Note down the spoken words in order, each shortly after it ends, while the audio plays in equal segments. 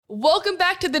Welcome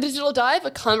back to The Digital Dive,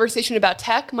 a conversation about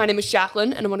tech. My name is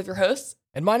Jacqueline, and I'm one of your hosts.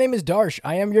 And my name is Darsh.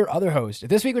 I am your other host.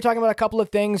 This week, we're talking about a couple of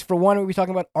things. For one, we'll be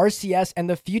talking about RCS and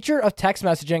the future of text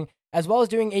messaging, as well as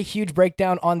doing a huge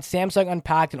breakdown on Samsung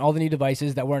Unpacked and all the new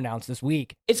devices that were announced this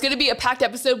week. It's going to be a packed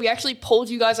episode. We actually polled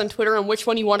you guys on Twitter on which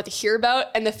one you wanted to hear about,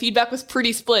 and the feedback was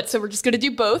pretty split, so we're just going to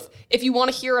do both. If you want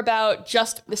to hear about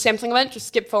just the Samsung event, just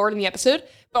skip forward in the episode.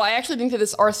 But I actually think that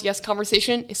this RCS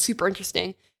conversation is super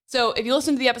interesting. So if you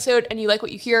listen to the episode and you like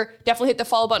what you hear, definitely hit the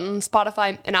follow button on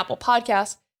Spotify and Apple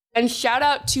Podcasts. And shout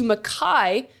out to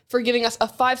Makai for giving us a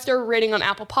 5-star rating on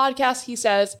Apple Podcasts. He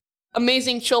says,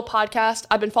 amazing, chill podcast.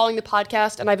 I've been following the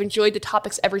podcast and I've enjoyed the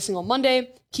topics every single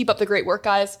Monday. Keep up the great work,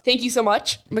 guys. Thank you so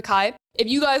much, Makai. If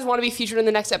you guys want to be featured in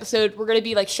the next episode, we're going to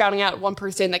be shouting out one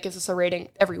person that gives us a rating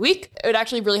every week. It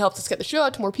actually really helps us get the show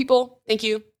out to more people. Thank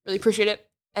you. Really appreciate it.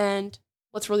 And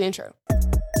let's roll the intro.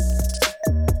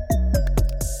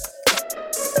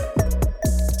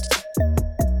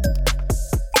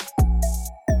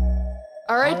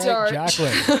 All right, Dark.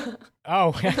 Jacqueline. Oh.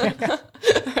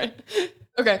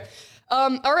 Okay.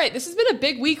 All right. This has been a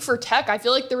big week for tech. I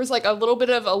feel like there was a little bit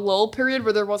of a lull period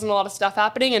where there wasn't a lot of stuff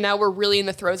happening, and now we're really in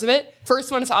the throes of it.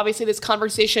 First one is obviously this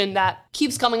conversation that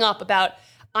keeps coming up about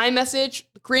iMessage,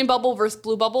 green bubble versus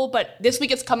blue bubble, but this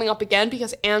week it's coming up again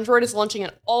because Android is launching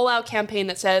an all-out campaign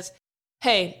that says,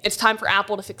 hey, it's time for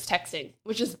Apple to fix texting,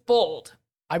 which is bold.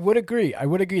 I would agree.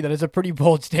 That is a pretty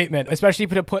bold statement, especially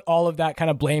to put all of that kind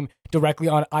of blame directly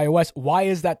on iOS. Why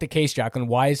is that the case, Jacqueline?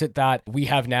 Why is it that we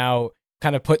have now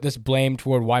kind of put this blame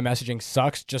toward why messaging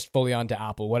sucks just fully onto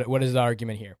Apple? What is the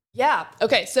argument here? Yeah.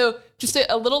 Okay. So just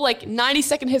a little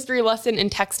 90-second history lesson in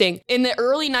texting. In the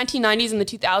early 1990s and the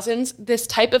 2000s, this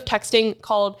type of texting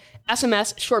called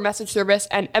SMS, short message service,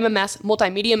 and MMS,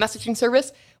 multimedia messaging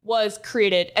service, was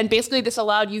created. And basically this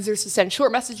allowed users to send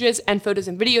short messages and photos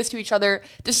and videos to each other.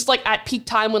 This is at peak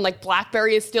time when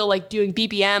BlackBerry is still doing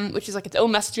BBM, which is its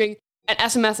own messaging, and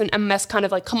SMS and MMS kind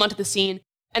of come onto the scene.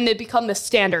 And they become the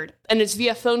standard, and it's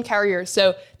via phone carriers.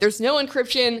 So there's no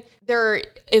encryption. There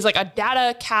is a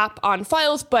data cap on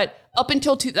files, but up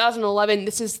until 2011,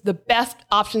 this is the best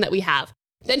option that we have.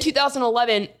 Then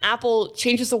 2011, Apple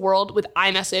changes the world with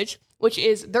iMessage, which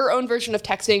is their own version of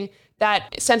texting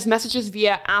that sends messages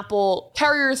via Apple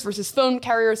carriers versus phone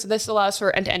carriers. So this allows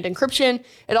for end-to-end encryption.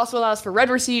 It also allows for read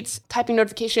receipts, typing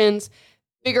notifications,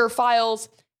 bigger files,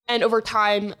 and over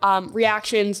time,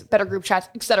 reactions, better group chats,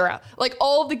 etc.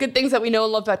 All of the good things that we know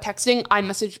and love about texting,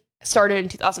 iMessage started in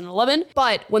 2011.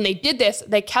 But when they did this,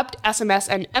 they kept SMS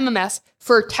and MMS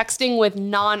for texting with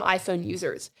non-iPhone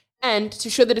users. And to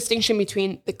show the distinction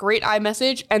between the great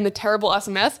iMessage and the terrible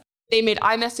SMS, they made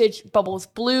iMessage bubbles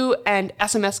blue and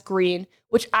SMS green,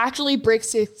 which actually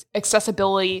breaks the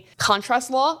accessibility contrast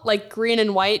law. Green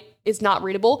and white is not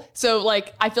readable. So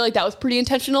I feel that was pretty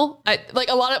intentional.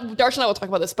 A lot of, Darsh and I will talk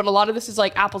about this, but a lot of this is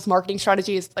Apple's marketing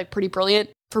strategy is pretty brilliant,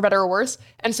 for better or worse.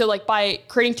 And so by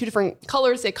creating two different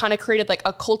colors, they kind of created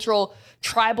a cultural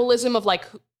tribalism of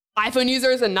iPhone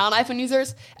users and non-iPhone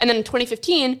users. And then in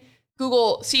 2015,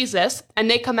 Google sees this and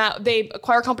they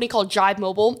acquire a company called Jive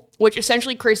Mobile, which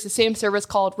essentially creates the same service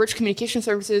called Rich Communication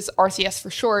Services, RCS for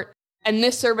short. And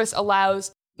this service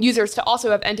allows users to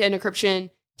also have end-to-end encryption,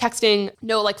 texting,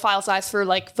 no file size for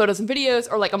photos and videos,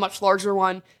 or a much larger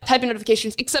one, typing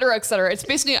notifications, etc., etc. It's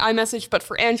basically iMessage, but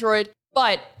for Android.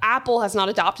 But Apple has not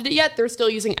adopted it yet. They're still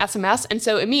using SMS. And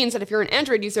so it means that if you're an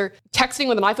Android user, texting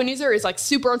with an iPhone user is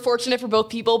super unfortunate for both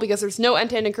people because there's no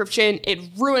end-to-end encryption. It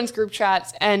ruins group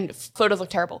chats and photos look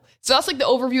terrible. So that's the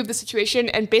overview of the situation.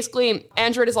 And basically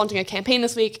Android is launching a campaign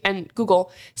this week and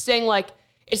Google saying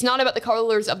it's not about the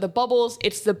colors of the bubbles.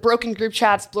 It's the broken group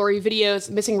chats, blurry videos,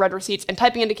 missing read receipts, and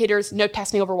typing indicators, no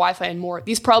texting over Wi-Fi, and more.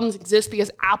 These problems exist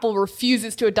because Apple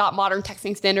refuses to adopt modern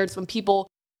texting standards when people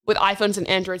with iPhones and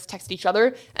Androids text each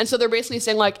other. And so they're basically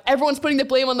saying everyone's putting the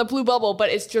blame on the blue bubble,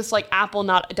 but it's just Apple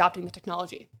not adopting the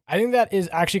technology. I think that is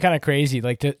actually kind of crazy,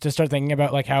 to start thinking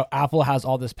about how Apple has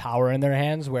all this power in their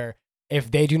hands where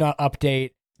if they do not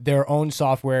update their own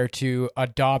software to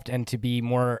adopt and to be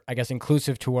more,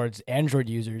 inclusive towards Android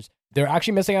users, they're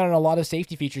actually missing out on a lot of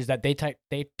safety features that they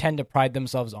tend to pride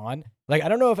themselves on. I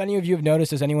don't know if any of you have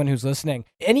noticed, as anyone who's listening,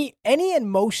 any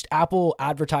and most Apple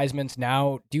advertisements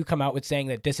now do come out with saying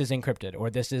that this is encrypted or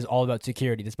this is all about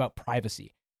security, this is about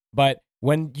privacy. But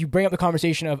when you bring up the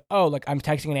conversation of, I'm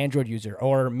texting an Android user,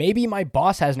 or maybe my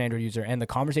boss has an Android user and the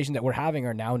conversations that we're having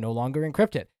are now no longer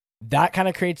encrypted, that kind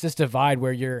of creates this divide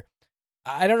where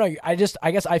I don't know. I guess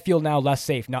I feel now less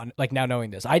safe, now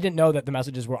knowing this. I didn't know that the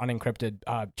messages were unencrypted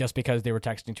just because they were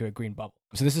texting to a green bubble.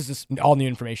 So this is just all new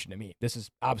information to me. This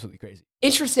is absolutely crazy.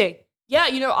 Interesting. Yeah,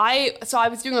 I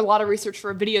was doing a lot of research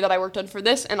for a video that I worked on for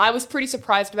this, and I was pretty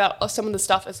surprised about some of the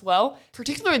stuff as well,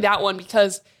 particularly that one,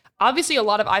 because obviously a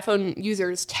lot of iPhone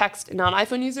users text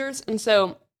non-iPhone users, and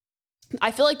so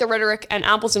I feel like the rhetoric, and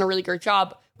Apple's done a really great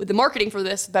job with the marketing for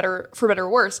this, for better or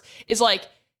worse, is like,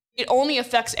 it only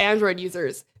affects Android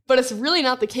users. But it's really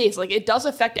not the case. Like, it does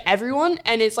affect everyone,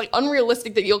 and it's like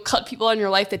unrealistic that you'll cut people out in your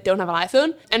life that don't have an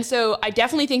iPhone. And so I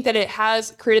definitely think that it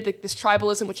has created this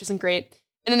tribalism, which isn't great.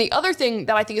 And then the other thing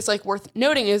that I think is like worth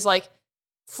noting is like,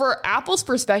 for Apple's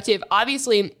perspective,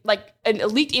 obviously, like a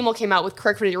leaked email came out with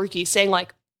Craig Federighi saying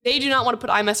like, they do not want to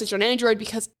put iMessage on Android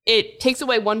because it takes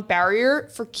away one barrier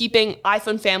for keeping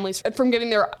iPhone families from giving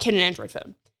their kid an Android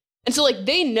phone. And so like,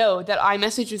 they know that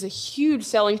iMessage is a huge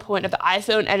selling point of the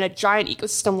iPhone and a giant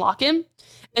ecosystem lock-in.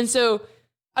 And so,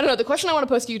 I don't know, the question I want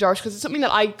to pose to you, Darsh, because it's something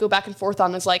that I go back and forth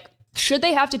on, is like, should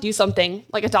they have to do something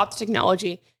like adopt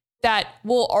technology that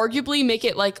will arguably make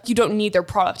it like you don't need their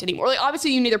product anymore? Like,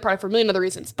 obviously you need their product for a million other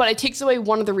reasons, but it takes away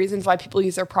one of the reasons why people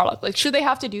use their product. Like, should they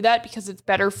have to do that because it's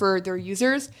better for their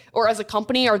users? Or as a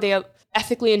company, are they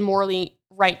ethically and morally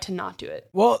right to not do it?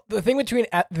 Well, the thing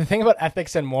about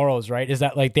ethics and morals, right, is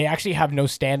that like they actually have no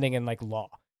standing in like law.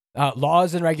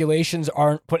 Laws and regulations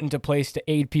aren't put into place to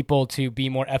aid people to be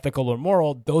more ethical or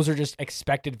moral. Those are just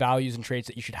expected values and traits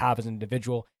that you should have as an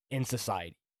individual in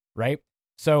society, right?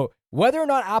 So whether or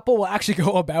not Apple will actually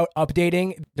go about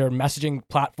updating their messaging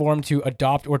platform to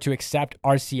adopt or to accept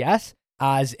RCS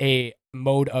as a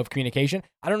mode of communication,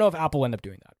 I don't know if Apple will end up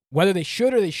doing that. Whether they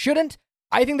should or they shouldn't,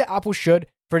 I think that Apple should,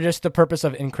 for just the purpose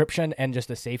of encryption and just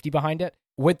the safety behind it.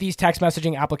 With these text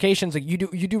messaging applications, like you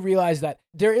do realize that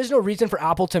there is no reason for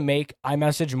Apple to make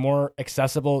iMessage more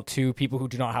accessible to people who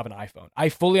do not have an iPhone. I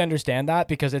fully understand that,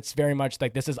 because it's very much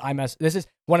like this is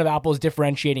one of Apple's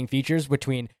differentiating features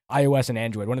between iOS and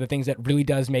Android. One of the things that really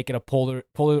does make it a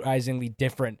polarizingly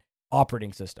different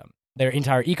operating system, their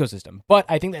entire ecosystem. But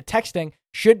I think that texting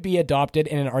should be adopted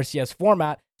in an RCS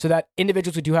format so that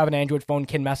individuals who do have an Android phone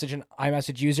can message an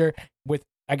iMessage user with,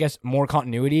 I guess, more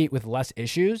continuity with less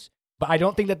issues. But I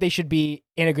don't think that they should be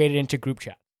integrated into group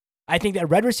chat. I think that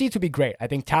read receipts would be great. I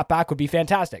think tap back would be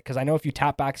fantastic, because I know if you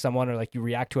tap back someone or like you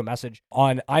react to a message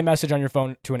on iMessage on your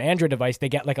phone to an Android device, they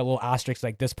get like a little asterisk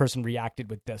like this person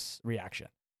reacted with this reaction.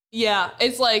 Yeah,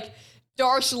 it's like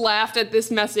Darsh laughed at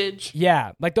this message.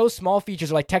 Yeah, like those small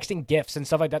features are like texting GIFs and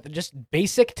stuff like that. They're just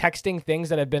basic texting things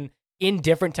that have been in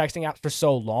different texting apps for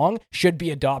so long should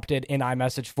be adopted in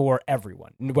iMessage for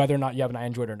everyone, whether or not you have an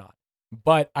Android or not.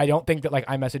 But I don't think that like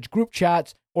iMessage group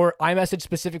chats or iMessage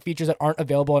specific features that aren't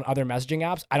available in other messaging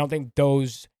apps, I don't think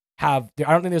there's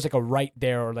like a right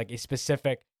there or like a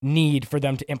specific need for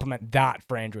them to implement that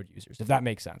for Android users, if that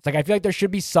makes sense. Like, I feel like there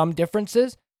should be some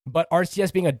differences, but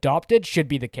RCS being adopted should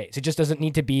be the case. It just doesn't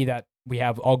need to be that we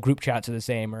have all group chats are the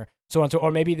same or so on. So,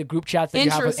 or maybe the group chats that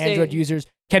you have with Android users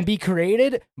can be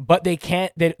created, but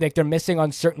they're missing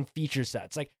on certain feature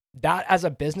sets. Like that, as a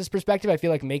business perspective, I feel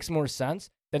like makes more sense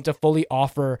than to fully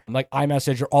offer like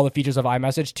iMessage or all the features of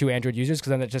iMessage to Android users,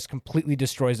 because then it just completely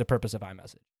destroys the purpose of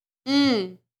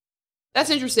iMessage. That's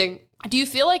interesting. Do you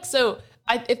feel like,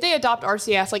 if they adopt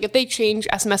RCS, like if they change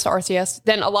SMS to RCS,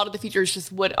 then a lot of the features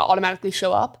just would automatically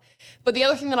show up. But the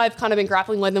other thing that I've kind of been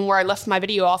grappling with, and where I left my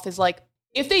video off, is like,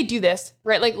 if they do this,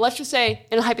 right, like let's just say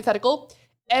in a hypothetical,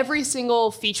 every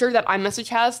single feature that iMessage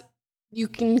has, you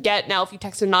can get now if you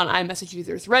text to non-iMessage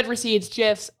users, read receipts,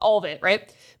 GIFs, all of it,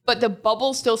 right? But the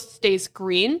bubble still stays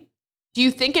green. Do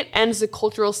you think it ends the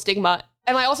cultural stigma?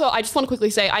 And I just want to quickly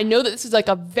say, I know that this is like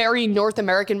a very North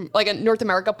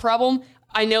America problem.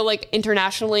 I know like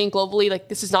internationally and globally, like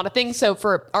this is not a thing. So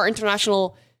for our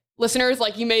international listeners,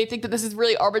 like you may think that this is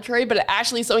really arbitrary, but it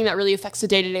actually is something that really affects the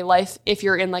day-to-day life if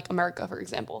you're in like America, for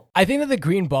example. I think that the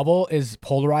green bubble is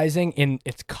polarizing in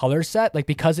its color set, like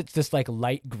because it's this like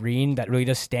light green that really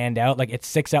does stand out. Like it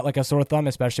sticks out like a sore thumb,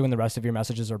 especially when the rest of your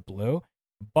messages are blue.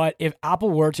 But if Apple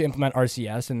were to implement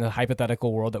RCS in the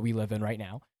hypothetical world that we live in right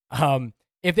now,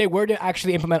 if they were to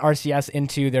actually implement RCS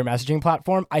into their messaging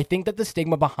platform, I think that the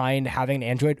stigma behind having an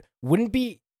Android wouldn't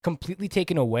be completely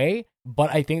taken away,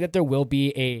 but I think that there will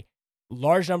be a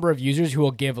large number of users who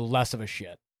will give less of a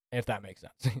shit, if that makes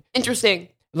sense. Interesting.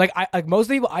 Like most of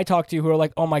the people I talk to who are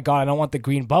like, oh my God, I don't want the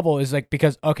green bubble, is like,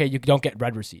 because, okay, you don't get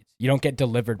read receipts. You don't get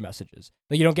delivered messages.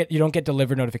 Like you don't get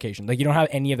delivered notifications. Like you don't have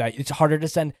any of that. It's harder to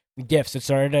send GIFs.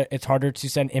 It's harder to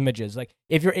send images. Like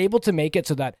if you're able to make it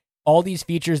so that all these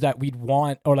features that we'd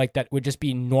want, or like that would just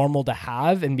be normal to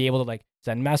have and be able to like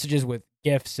send messages with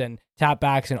GIFs and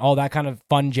tapbacks and all that kind of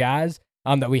fun jazz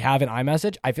that we have in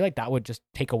iMessage, I feel like that would just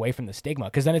take away from the stigma,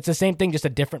 because then it's the same thing, just a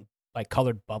different like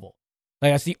colored bubble.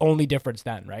 Like that's the only difference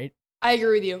then, right? I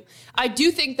agree with you. I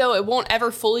do think, though, it won't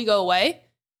ever fully go away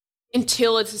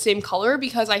until it's the same color,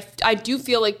 because I do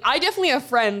feel like I definitely have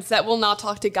friends that will not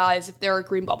talk to guys if they're a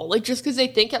green bubble. Like, just because they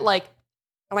think it, like,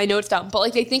 and I know it's dumb, but,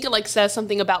 like, they think it, like, says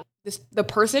something about the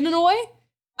person in a way.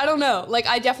 I don't know. Like,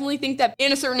 I definitely think that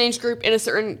in a certain age group, in a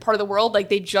certain part of the world, like,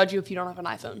 they judge you if you don't have an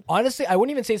iPhone. Honestly, I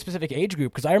wouldn't even say a specific age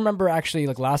group, because I remember actually,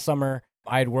 like, last summer,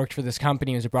 I had worked for this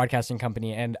company. It was a broadcasting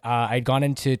company, and I'd gone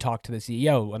in to talk to the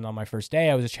CEO, and on my first day,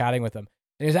 I was just chatting with him.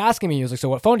 And he was asking me, he was like, so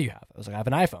what phone do you have? I was like, I have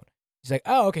an iPhone. He's like,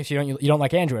 oh, okay, so you don't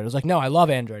like Android. I was like, no, I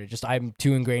love Android. Just I'm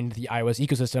too ingrained in the iOS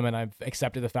ecosystem, and I've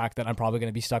accepted the fact that I'm probably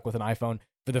going to be stuck with an iPhone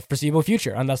for the foreseeable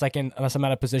future. Unless I'm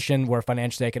at a position where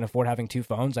financially I can afford having two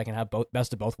phones, I can have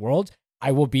best of both worlds.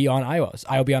 I will be on iOS.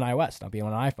 I'll be on iOS. And I'll be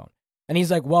on an iPhone. And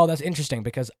he's like, well, that's interesting,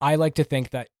 because I like to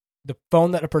think that the phone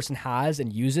that a person has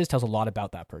and uses tells a lot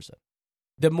about that person.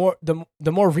 The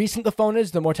more recent the phone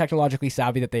is, the more technologically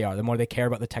savvy that they are, the more they care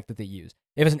about the tech that they use.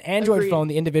 If it's an Android phone,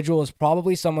 the individual is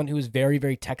probably someone who is very,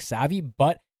 very tech savvy,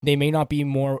 but they may not be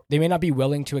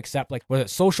willing to accept, like,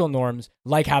 social norms,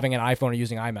 like having an iPhone or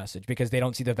using iMessage, because they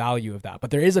don't see the value of that.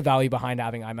 But there is a value behind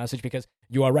having iMessage, because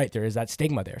you are right, there is that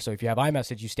stigma there. So if you have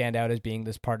iMessage, you stand out as being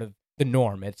this part of the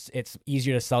norm. It's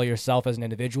easier to sell yourself as an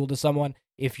individual to someone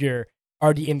if you're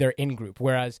already in their in-group,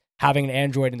 whereas having an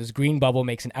Android in this green bubble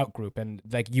makes an out-group, and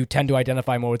like you tend to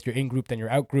identify more with your in-group than your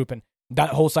out-group, and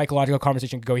that whole psychological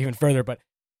conversation could go even further. But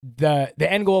the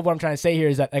end goal of what I'm trying to say here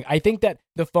is that, like, I think that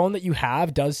the phone that you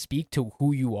have does speak to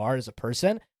who you are as a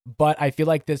person, but I feel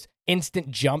like this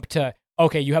instant jump to,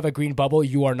 okay, you have a green bubble,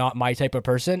 you are not my type of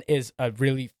person, is a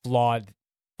really flawed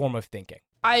form of thinking.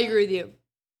 I agree with you.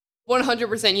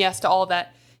 100% yes to all of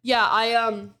that. Yeah,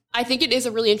 I think it is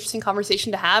a really interesting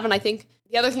conversation to have. And I think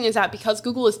the other thing is that because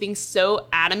Google is being so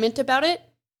adamant about it,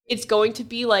 it's going to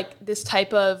be like this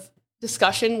type of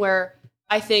discussion where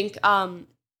I think,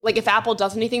 like, if Apple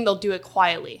does anything, they'll do it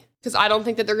quietly. Because I don't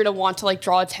think that they're going to want to, like,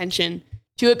 draw attention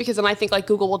to it, because then I think, like,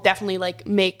 Google will definitely, like,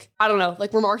 make, I don't know,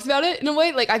 like, remarks about it in a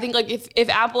way. Like, I think, like, if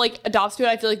Apple, like, adopts to it,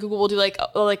 I feel like Google will do,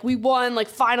 like, we won, like,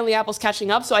 finally Apple's catching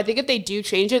up. So I think if they do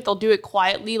change it, they'll do it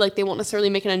quietly. Like, they won't necessarily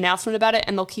make an announcement about it,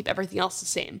 and they'll keep everything else the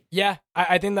same. Yeah,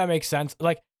 I think that makes sense.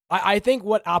 Like, I think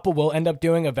what Apple will end up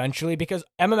doing eventually, because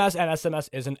MMS and SMS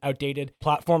is an outdated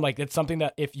platform, like, it's something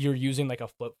that if you're using, like, a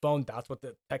flip phone, that's what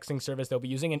the texting service they'll be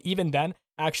using. And even then,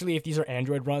 actually, if these are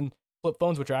Android-run flip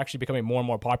phones, which are actually becoming more and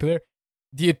more popular,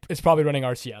 it's probably running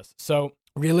RCS. So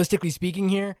realistically speaking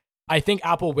here, I think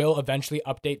Apple will eventually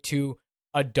update to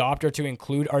adopt or to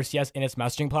include RCS in its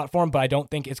messaging platform, but I don't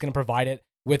think it's going to provide it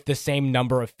with the same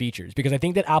number of features, because I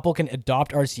think that Apple can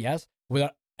adopt RCS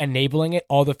without enabling it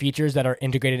all the features that are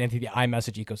integrated into the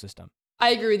iMessage ecosystem. I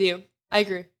agree with you. I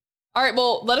agree. All right,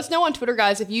 well, let us know on Twitter,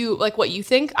 guys, if you like what you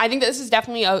think. I think that this is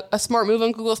definitely a smart move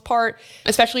on Google's part,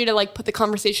 especially to, like, put the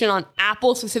conversation on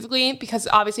Apple specifically, because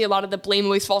obviously a lot of the blame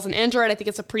always falls on Android. I think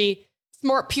it's a pretty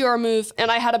smart PR move.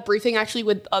 And I had a briefing actually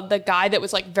with the guy that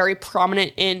was, like, very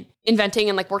prominent in inventing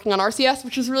and, like, working on RCS,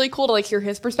 which was really cool to, like, hear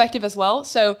his perspective as well.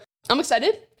 So I'm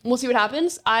excited. We'll see what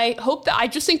happens. I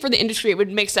just think for the industry, it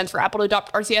would make sense for Apple to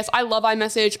adopt RCS. I love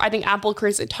iMessage. I think Apple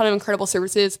creates a ton of incredible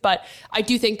services, but I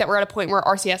do think that we're at a point where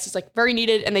RCS is, like, very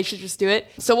needed and they should just do it.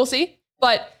 So we'll see.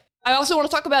 But I also want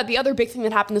to talk about the other big thing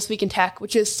that happened this week in tech,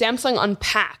 which is Samsung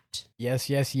Unpacked. Yes.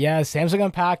 Samsung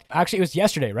Unpacked. Actually, it was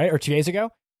yesterday, right? Or 2 days ago?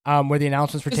 Where the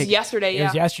announcements were taken. It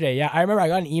was yesterday, yeah. I remember I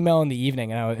got an email in the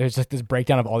evening, and it was just this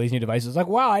breakdown of all these new devices. I was like,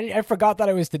 wow, I forgot that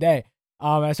it was today.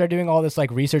 I started doing all this,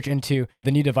 like, research into the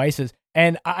new devices.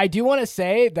 And I do want to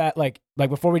say that, like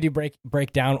before we do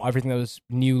break down everything that was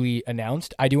newly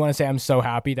announced, I do want to say I'm so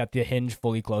happy that the hinge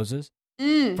fully closes.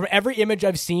 From every image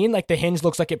I've seen, like, the hinge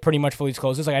looks like it pretty much fully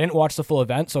closes. Like, I didn't watch the full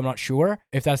event, so I'm not sure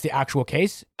if that's the actual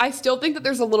case. I still think that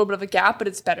there's a little bit of a gap, but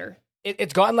it's better.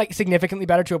 It's gotten, like, significantly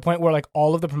better to a point where, like,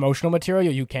 all of the promotional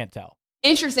material, you can't tell.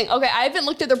 Interesting. Okay, I haven't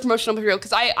looked at their promotional material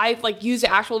because I like use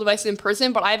the actual device in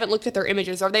person, but I haven't looked at their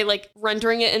images. Are they, like,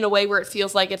 rendering it in a way where it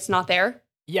feels like it's not there?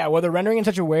 Yeah, well, they're rendering in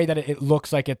such a way that it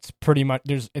looks like it's pretty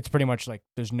much like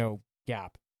there's no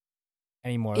gap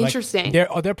anymore. Interesting.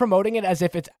 Like, they're promoting it as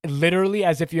if it's literally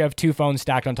as if you have two phones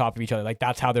stacked on top of each other. Like,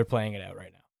 that's how they're playing it out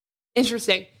right now.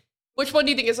 Interesting. Which one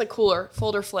do you think is, like, cooler,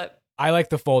 fold or flip? I like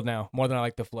the fold now more than I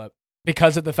like the flip,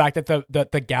 because of the fact that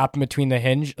the gap between the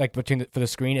hinge, like for the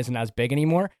screen, isn't as big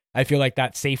anymore. I feel like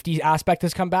that safety aspect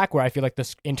has come back, where I feel like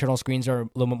the internal screens are a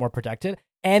little bit more protected,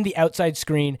 and the outside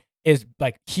screen is,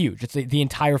 like, huge. It's the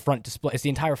entire front display. It's the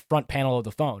entire front panel of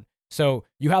the phone. So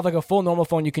you have, like, a full normal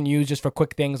phone you can use just for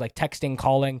quick things like texting,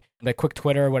 calling, like quick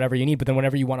Twitter, whatever you need. But then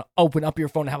whenever you want to open up your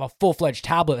phone and have a full-fledged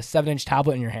tablet, a 7-inch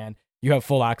tablet in your hand, you have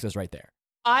full access right there.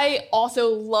 I also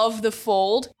love the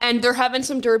Fold, and they're having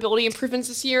some durability improvements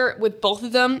this year with both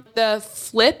of them. The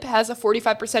Flip has a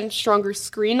 45% stronger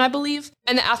screen, I believe,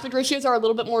 and the aspect ratios are a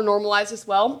little bit more normalized as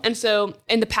well. And so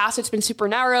in the past, it's been super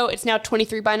narrow. It's now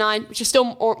 23:9, which is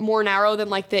still more narrow than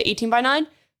like the 18:9,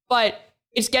 but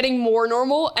it's getting more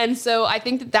normal. And so I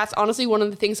think that that's honestly one of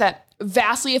the things that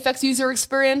vastly affects user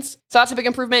experience. So that's a big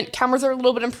improvement. Cameras are a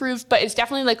little bit improved, but it's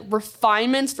definitely like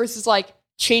refinements versus like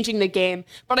changing the game.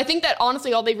 But I think that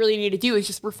honestly, all they really need to do is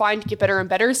just refine to get better and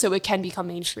better so it can become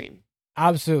mainstream.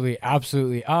 Absolutely.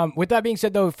 With that being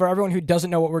said, though, for everyone who doesn't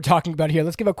know what we're talking about here,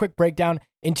 let's give a quick breakdown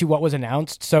into what was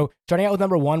announced. So starting out with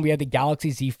number one, we had the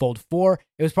Galaxy Z Fold 4.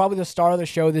 It was probably the star of the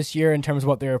show this year in terms of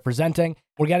what they were presenting.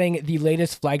 We're getting the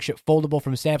latest flagship foldable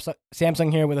from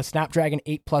Samsung here with a Snapdragon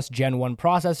 8 Plus Gen 1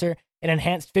 processor, an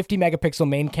enhanced 50 megapixel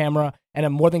main camera, and a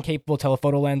more than capable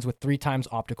telephoto lens with 3 times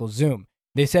optical zoom.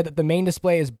 They said that the main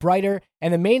display is brighter,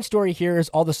 and the main story here is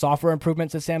all the software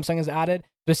improvements that Samsung has added,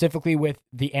 specifically with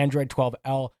the Android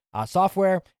 12L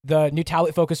software. The new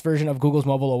tablet-focused version of Google's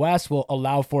mobile OS will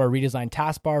allow for a redesigned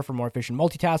taskbar for more efficient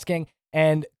multitasking,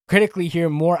 and critically here,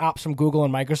 more apps from Google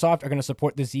and Microsoft are going to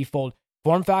support the Z Fold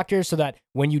form factor so that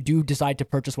when you do decide to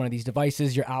purchase one of these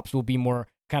devices, your apps will be more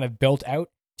kind of built out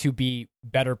to be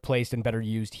better placed and better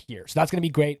used here. So that's going to be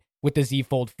great with the Z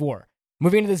Fold 4.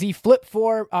 Moving to the Z Flip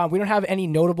 4, we don't have any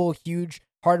notable huge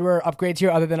hardware upgrades here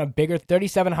other than a bigger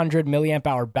 3700 milliamp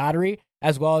hour battery,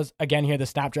 as well as, again here, the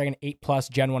Snapdragon 8 Plus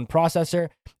Gen 1 processor.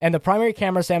 And the primary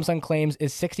camera Samsung claims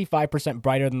is 65%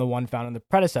 brighter than the one found in the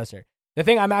predecessor. The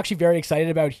thing I'm actually very excited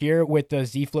about here with the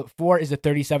Z Flip 4 is the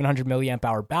 3700 milliamp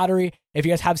hour battery. If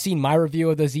you guys have seen my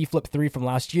review of the Z Flip 3 from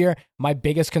last year, my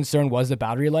biggest concern was the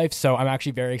battery life, so I'm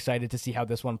actually very excited to see how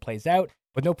this one plays out.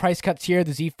 With no price cuts here,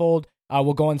 the Z Fold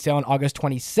will go on sale on August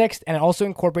 26th, and it also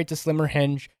incorporates a slimmer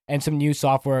hinge and some new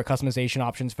software customization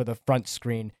options for the front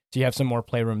screen, so you have some more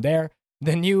playroom there.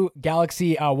 The new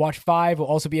Galaxy Watch 5 will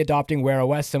also be adopting Wear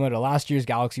OS similar to last year's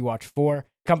Galaxy Watch 4.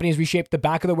 Companies reshaped the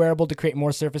back of the wearable to create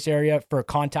more surface area for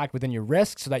contact within your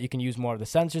wrist so that you can use more of the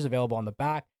sensors available on the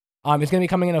back. It's going to be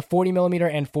coming in a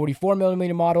 40mm and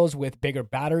 44mm models with bigger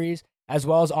batteries, as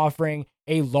well as offering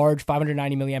a large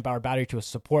 590 milliamp hour battery to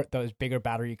support those bigger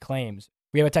battery claims.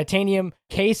 We have a titanium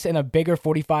case and a bigger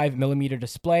 45mm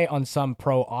display on some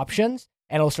Pro options,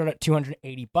 and it'll start at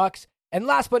 $280. And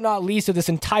last but not least, of this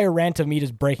entire rant of me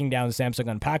just breaking down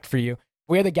Samsung Unpacked for you,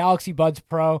 we have the Galaxy Buds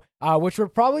Pro, which were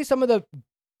probably some of the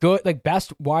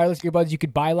best wireless earbuds you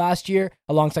could buy last year,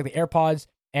 alongside the AirPods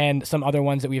and some other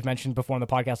ones that we've mentioned before on the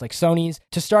podcast, like Sony's.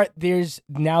 To start, there's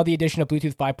now the addition of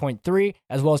Bluetooth 5.3,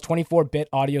 as well as 24-bit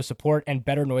audio support and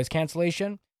better noise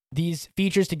cancellation. These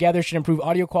features together should improve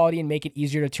audio quality and make it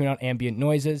easier to tune out ambient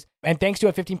noises. And thanks to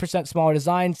a 15% smaller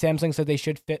design, Samsung said they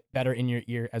should fit better in your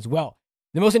ear as well.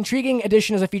 The most intriguing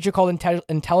addition is a feature called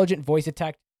Intelligent Voice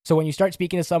Detect. So when you start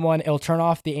speaking to someone, it'll turn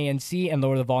off the ANC and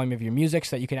lower the volume of your music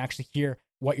so that you can actually hear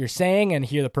what you're saying and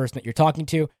hear the person that you're talking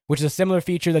to, which is a similar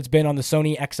feature that's been on the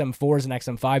Sony XM4s and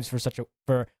XM5s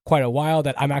for quite a while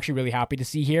that I'm actually really happy to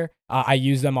see here. I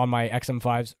use them on my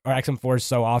XM5s or XM4s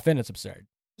so often, it's absurd.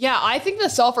 Yeah, I think the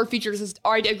software features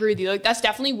I agree with you. Like, that's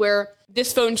definitely where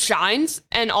this phone shines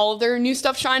and all of their new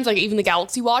stuff shines, like even the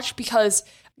Galaxy Watch, because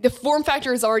the form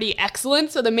factor is already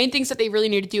excellent. So the main things that they really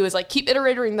need to do is like keep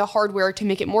iterating the hardware to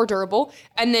make it more durable,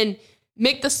 and then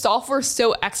make the software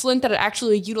so excellent that it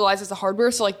actually utilizes the hardware.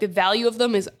 So like the value of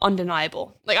them is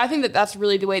undeniable. Like, I think that that's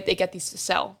really the way they get these to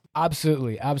sell.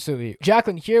 Absolutely.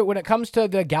 Jacqueline, here, when it comes to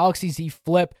the Galaxy Z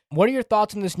Flip, what are your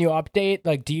thoughts on this new update?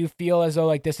 Like, do you feel as though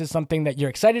like this is something that you're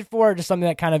excited for, or just something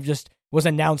that kind of just was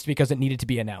announced because it needed to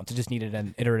be announced? It just needed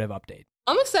an iterative update.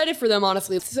 I'm excited for them,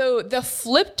 honestly. So the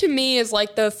Flip to me is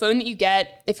like the phone that you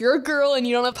get if you're a girl and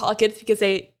you don't have pockets, because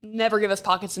they never give us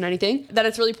pockets in anything, that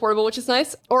it's really portable, which is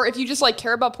nice. Or if you just like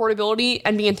care about portability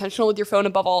and be intentional with your phone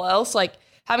above all else, like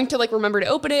having to like remember to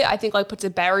open it, I think like puts a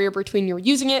barrier between you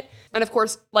using it. And of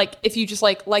course, like if you just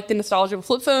like the nostalgia of a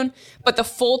flip phone, but the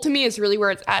Fold to me is really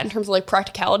where it's at in terms of like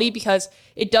practicality, because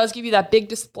it does give you that big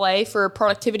display for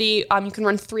productivity. You can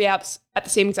run 3 apps at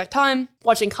the same exact time.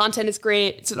 Watching content is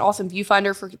great. It's an awesome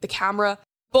viewfinder for the camera.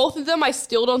 Both of them I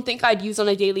still don't think I'd use on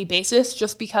a daily basis,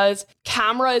 just because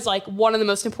camera is like one of the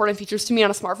most important features to me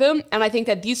on a smartphone. And I think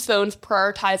that these phones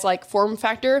prioritize like form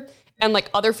factor and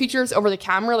like other features over the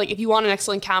camera. Like if you want an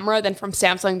excellent camera, then from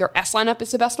Samsung, their S lineup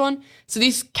is the best one. So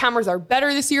these cameras are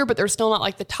better this year, but they're still not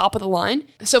like the top of the line.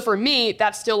 So for me,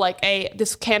 that's still like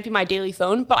this can't be my daily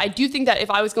phone. But I do think that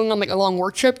if I was going on like a long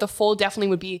work trip, the Fold definitely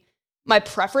would be my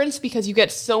preference, because you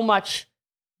get so much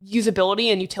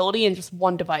usability and utility in just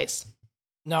one device.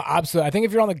 No, absolutely. I think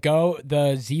if you're on the go,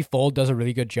 the Z Fold does a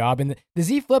really good job. And the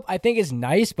Z Flip, I think, is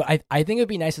nice, but I think it would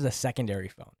be nice as a secondary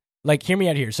phone. Like, hear me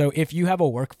out here. So if you have a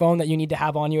work phone that you need to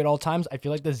have on you at all times, I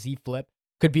feel like the Z Flip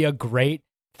could be a great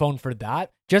phone for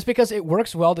that, just because it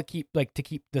works well to keep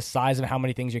the size of how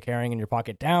many things you're carrying in your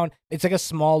pocket down. It's like a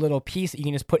small little piece that you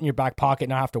can just put in your back pocket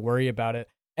and not have to worry about it.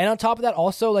 And on top of that,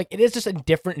 also, like, it is just a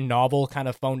different, novel kind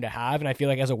of phone to have. And I feel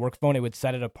like as a work phone, it would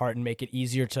set it apart and make it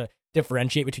easier to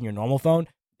differentiate between your normal phone.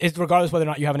 It's regardless whether or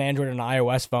not you have an Android or an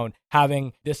iOS phone,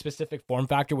 having this specific form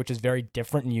factor, which is very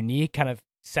different and unique, kind of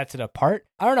sets it apart.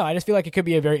 I don't know. I just feel like it could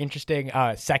be a very interesting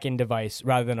second device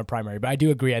rather than a primary. But I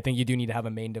do agree. I think you do need to have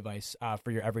a main device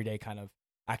for your everyday kind of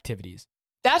activities.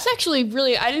 That's actually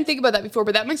really, I didn't think about that before,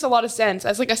 but that makes a lot of sense.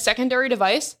 As like a secondary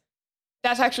device,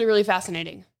 that's actually really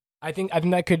fascinating. I think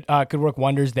that could work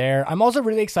wonders there. I'm also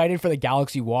really excited for the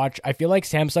Galaxy Watch. I feel like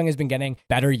Samsung has been getting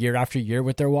better year after year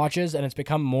with their watches, and it's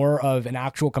become more of an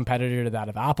actual competitor to that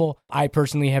of Apple. I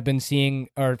personally have been seeing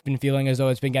or been feeling as though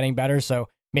it's been getting better, so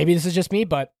maybe this is just me,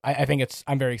 but I think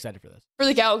I'm very excited for this. For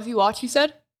the Galaxy Watch, you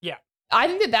said? Yeah. I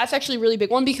think that's actually a really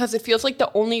big one because it feels like the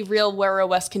only real Wear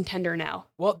OS contender now.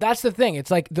 Well, that's the thing.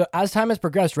 It's like as time has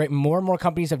progressed, right, more and more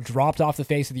companies have dropped off the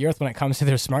face of the earth when it comes to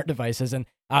their smart devices. And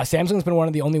Samsung's been one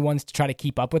of the only ones to try to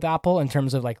keep up with Apple in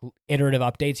terms of like iterative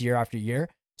updates year after year.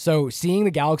 So seeing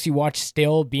the Galaxy Watch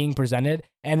still being presented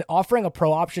and offering a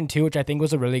Pro option too, which I think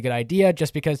was a really good idea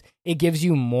just because it gives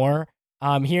you more.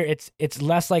 Here, it's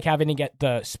less like having to get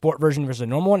the sport version versus the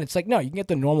normal one. It's like, no, you can get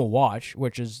the normal watch,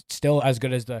 which is still as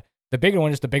good as the bigger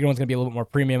one. Just the bigger one's going to be a little bit more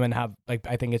premium and have, like,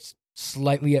 I think it's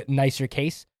slightly a nicer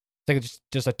case. It's like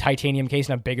just a titanium case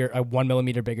and a 1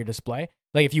 millimeter bigger display.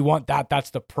 Like, if you want that, that's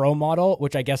the Pro model,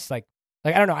 which I guess, like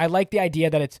I don't know. I like the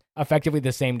idea that it's effectively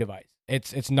the same device.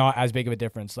 It's not as big of a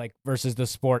difference, like, versus the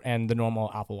sport and the normal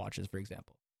Apple Watches, for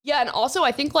example. Yeah, and also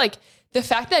I think like the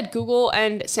fact that Google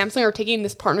and Samsung are taking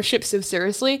this partnership so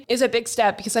seriously is a big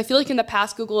step because I feel like in the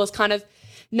past Google has kind of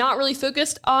not really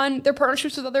focused on their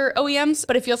partnerships with other OEMs,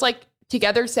 but it feels like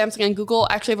together Samsung and Google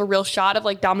actually have a real shot of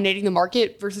like dominating the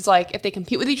market versus like if they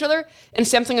compete with each other. And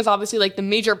Samsung is obviously like the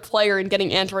major player in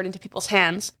getting Android into people's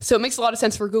hands. So it makes a lot of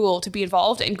sense for Google to be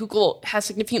involved, and Google has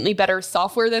significantly better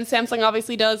software than Samsung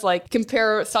obviously does. Like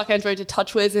compare stock Android to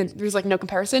TouchWiz and there's like no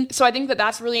comparison. So I think that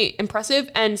that's really impressive,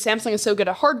 and Samsung is so good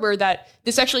at hardware that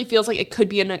this actually feels like it could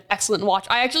be an excellent watch.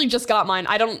 I actually just got mine.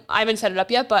 I haven't set it up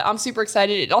yet, but I'm super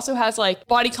excited. It also has like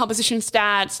body composition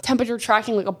stats, temperature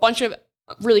tracking, like a bunch of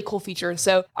really cool features.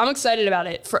 So I'm excited about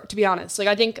it, to be honest. Like,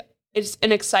 I think it's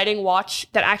an exciting watch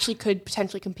that actually could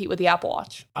potentially compete with the Apple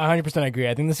Watch. 100% agree.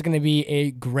 I think this is going to be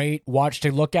a great watch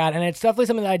to look at, and it's definitely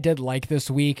something that I did like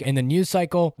this week in the news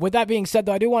cycle. With that being said,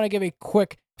 though, I do want to give a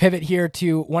quick pivot here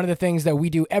to one of the things that we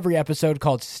do every episode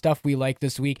called Stuff We Like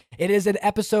This Week. It is an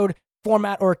episode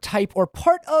format or type or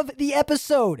part of the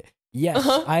episode. Yes,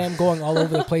 I am going all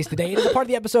over the place today. It is a part of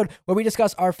the episode where we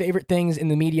discuss our favorite things in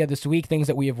the media this week, things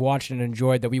that we have watched and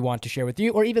enjoyed that we want to share with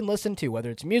you or even listen to,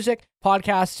 whether it's music,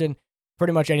 podcasts, and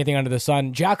pretty much anything under the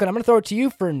sun. Jacqueline, I'm going to throw it to you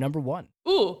for number one.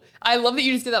 Ooh, I love that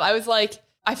you just did that. I was like,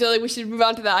 I feel like we should move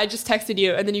on to that. I just texted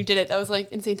you and then you did it. That was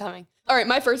like insane timing. All right,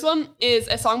 my first one is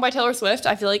a song by Taylor Swift.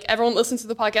 I feel like everyone that listens to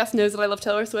the podcast knows that I love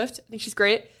Taylor Swift. I think she's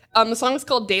great. The song is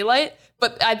called Daylight,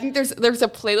 but I think there's a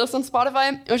playlist on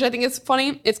Spotify, which I think is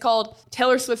funny. It's called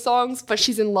Taylor Swift Songs, but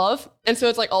She's in Love. And so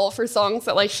it's like all of her songs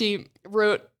that like she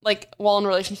wrote like while in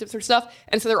relationships or stuff.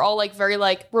 And so they're all like very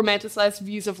like romanticized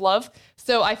views of love.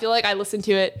 So I feel like I listen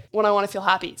to it when I want to feel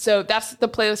happy. So that's the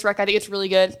playlist rec. I think it's really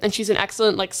good. And she's an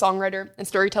excellent like songwriter and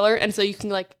storyteller. And so you can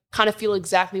like kind of feel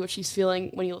exactly what she's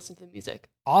feeling when you listen to the music.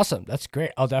 Awesome. That's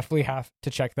great. I'll definitely have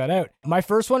to check that out. My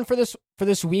first one for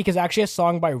this week is actually a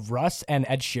song by Russ and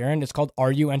Ed Sheeran. It's called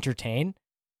Are You Entertained?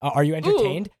 Are You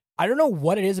Entertained? Ooh. I don't know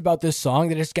what it is about this song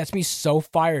that just gets me so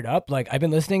fired up. Like, I've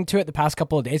been listening to it the past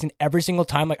couple of days, and every single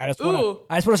time, like, I just want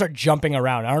to start jumping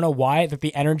around. I don't know why. Like,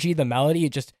 the energy, the melody,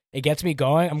 it gets me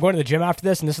going. I'm going to the gym after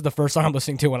this, and this is the first song I'm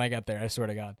listening to when I get there. I swear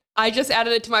to God. I just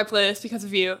added it to my playlist because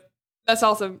of you. That's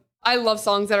awesome. I love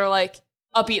songs that are like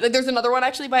upbeat. Like, there's another one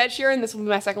actually by Ed Sheeran. This will be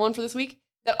my second one for this week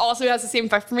that also has the same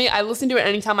effect for me. I listen to it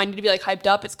anytime I need to be like hyped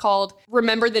up. It's called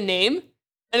Remember the Name.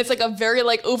 And it's like a very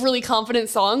like overly confident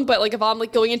song, but like if I'm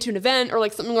like going into an event or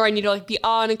like something where I need to like be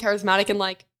on and charismatic and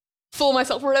like full of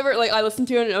myself or whatever, like I listen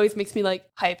to it and it always makes me like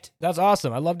hyped. That's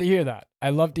awesome. I love to hear that.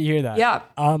 Yeah.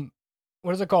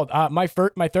 What is it called? My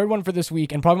third one for this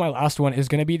week and probably my last one is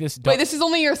going to be this. Wait, this is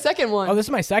only your second one. Oh, this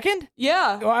is my second?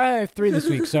 Yeah. Oh, I have 3 this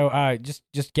week, so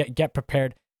just get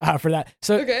prepared for that.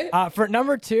 So okay. For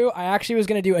number 2, I actually was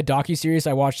going to do a docuseries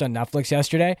I watched on Netflix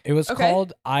yesterday. It was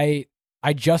called I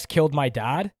Just Killed My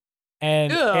Dad.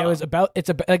 And it was about, it's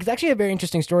actually a very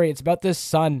interesting story. It's about this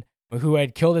son who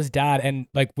had killed his dad and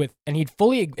he'd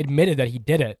fully admitted that he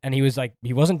did it. And he was like,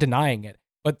 he wasn't denying it.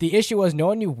 But the issue was no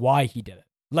one knew why he did it.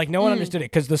 Like no one understood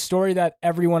it because the story that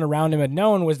everyone around him had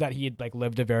known was that he had like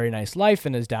lived a very nice life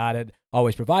and his dad had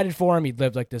always provided for him. He'd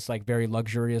lived like this like very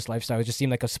luxurious lifestyle. It just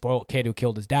seemed like a spoiled kid who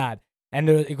killed his dad. And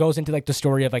it goes into like the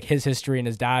story of like his history and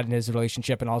his dad and his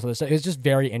relationship and all this. It was just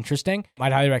very interesting.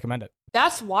 I'd highly recommend it.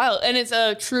 That's wild. And it's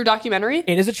a true documentary?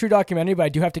 It is a true documentary, but I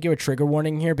do have to give a trigger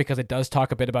warning here because it does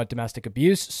talk a bit about domestic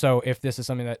abuse. So if this is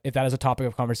something if that is a topic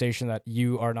of conversation that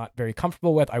you are not very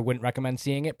comfortable with, I wouldn't recommend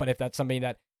seeing it. But if that's something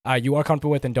that you are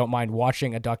comfortable with and don't mind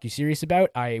watching a docuseries about,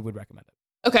 I would recommend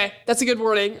it. Okay, that's a good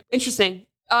warning. Interesting.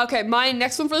 Okay, my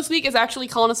next one for this week is actually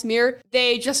Colin and Samir.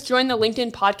 They just joined the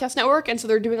LinkedIn podcast network, and so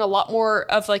they're doing a lot more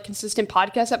of like consistent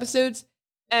podcast episodes.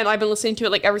 And I've been listening to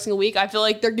it like every single week. I feel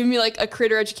like they're giving me like a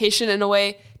creator education in a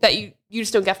way that you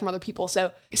just don't get from other people.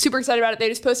 So super excited about it. They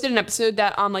just posted an episode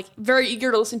that I'm like very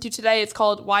eager to listen to today. It's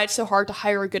called Why It's So Hard to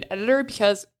Hire a Good Editor,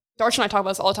 because Darsh and I talk about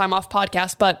this all the time off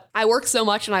podcasts, but I work so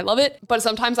much and I love it. But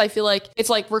sometimes I feel like it's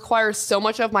like requires so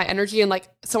much of my energy and like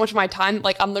so much of my time.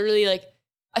 Like I'm literally like,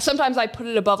 sometimes I put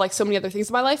it above like so many other things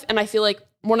in my life. And I feel like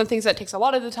one of the things that takes a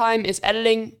lot of the time is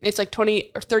editing. It's like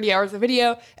 20 or 30 hours of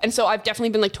video. And so I've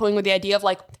definitely been like toying with the idea of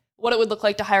like what it would look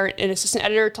like to hire an assistant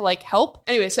editor to like help.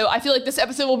 Anyway, so I feel like this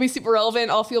episode will be super relevant.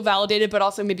 I'll feel validated, but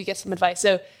also maybe get some advice.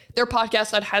 So their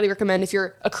podcast I'd highly recommend if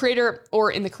you're a creator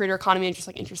or in the creator economy and just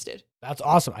like interested. That's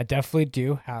awesome. I definitely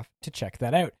do have to check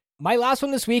that out. My last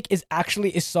one this week is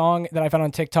actually a song that I found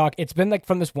on TikTok. It's been like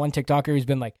from this one TikToker who's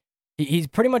been like, he's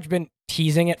pretty much been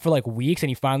teasing it for like weeks and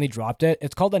he finally dropped it.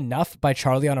 It's called Enough by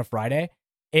Charlie on a Friday.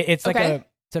 It's like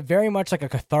it's a very much like a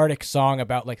cathartic song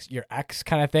about like your ex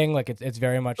kind of thing. Like it's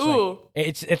very much like,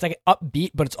 it's like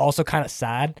upbeat, but it's also kind of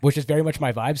sad, which is very much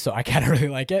my vibe. So I kind of really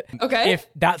like it. Okay. If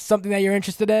that's something that you're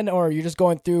interested in, or you're just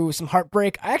going through some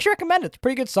heartbreak, I actually recommend it. It's a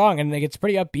pretty good song and like it's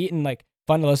pretty upbeat and like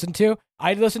fun to listen to.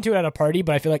 I'd listen to it at a party,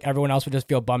 but I feel like everyone else would just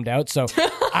feel bummed out. So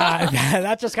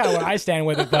that's just kind of where I stand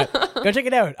with it. But go check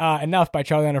it out. Enough by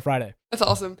Charlie on a Friday. That's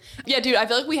awesome. Yeah, dude, I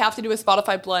feel like we have to do a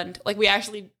Spotify blend. Like we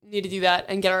actually need to do that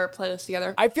and get our playlist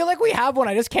together. I feel like we have one.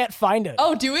 I just can't find it.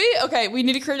 Oh, do we? Okay, we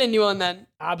need to create a new one then.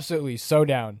 Absolutely. So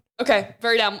down. Okay,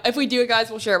 very down. If we do it, guys,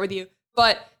 we'll share it with you.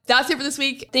 But that's it for this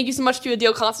week. Thank you so much to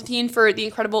Adil Constantine for the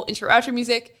incredible intro-outro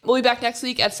music. We'll be back next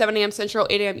week at 7 a.m. Central,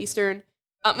 8 a.m. Eastern.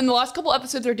 And the last couple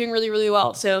episodes are doing really, really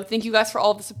well. So thank you guys for all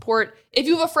of the support. If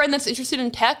you have a friend that's interested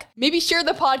in tech, maybe share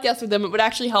the podcast with them. It would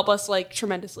actually help us like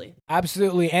tremendously.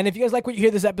 Absolutely. And if you guys like what you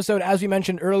hear this episode, as we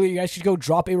mentioned earlier, you guys should go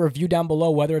drop a review down below,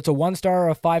 whether it's a 1-star or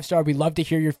a 5-star. We'd love to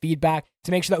hear your feedback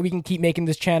to make sure that we can keep making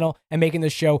this channel and making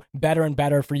this show better and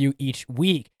better for you each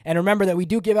week. And remember that we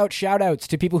do give out shout outs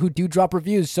to people who do drop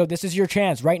reviews. So this is your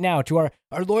chance right now to our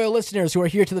loyal listeners who are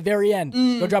here to the very end.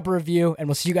 Go drop a review and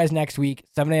we'll see you guys next week,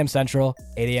 7 a.m. Central,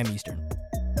 8 a.m. Eastern.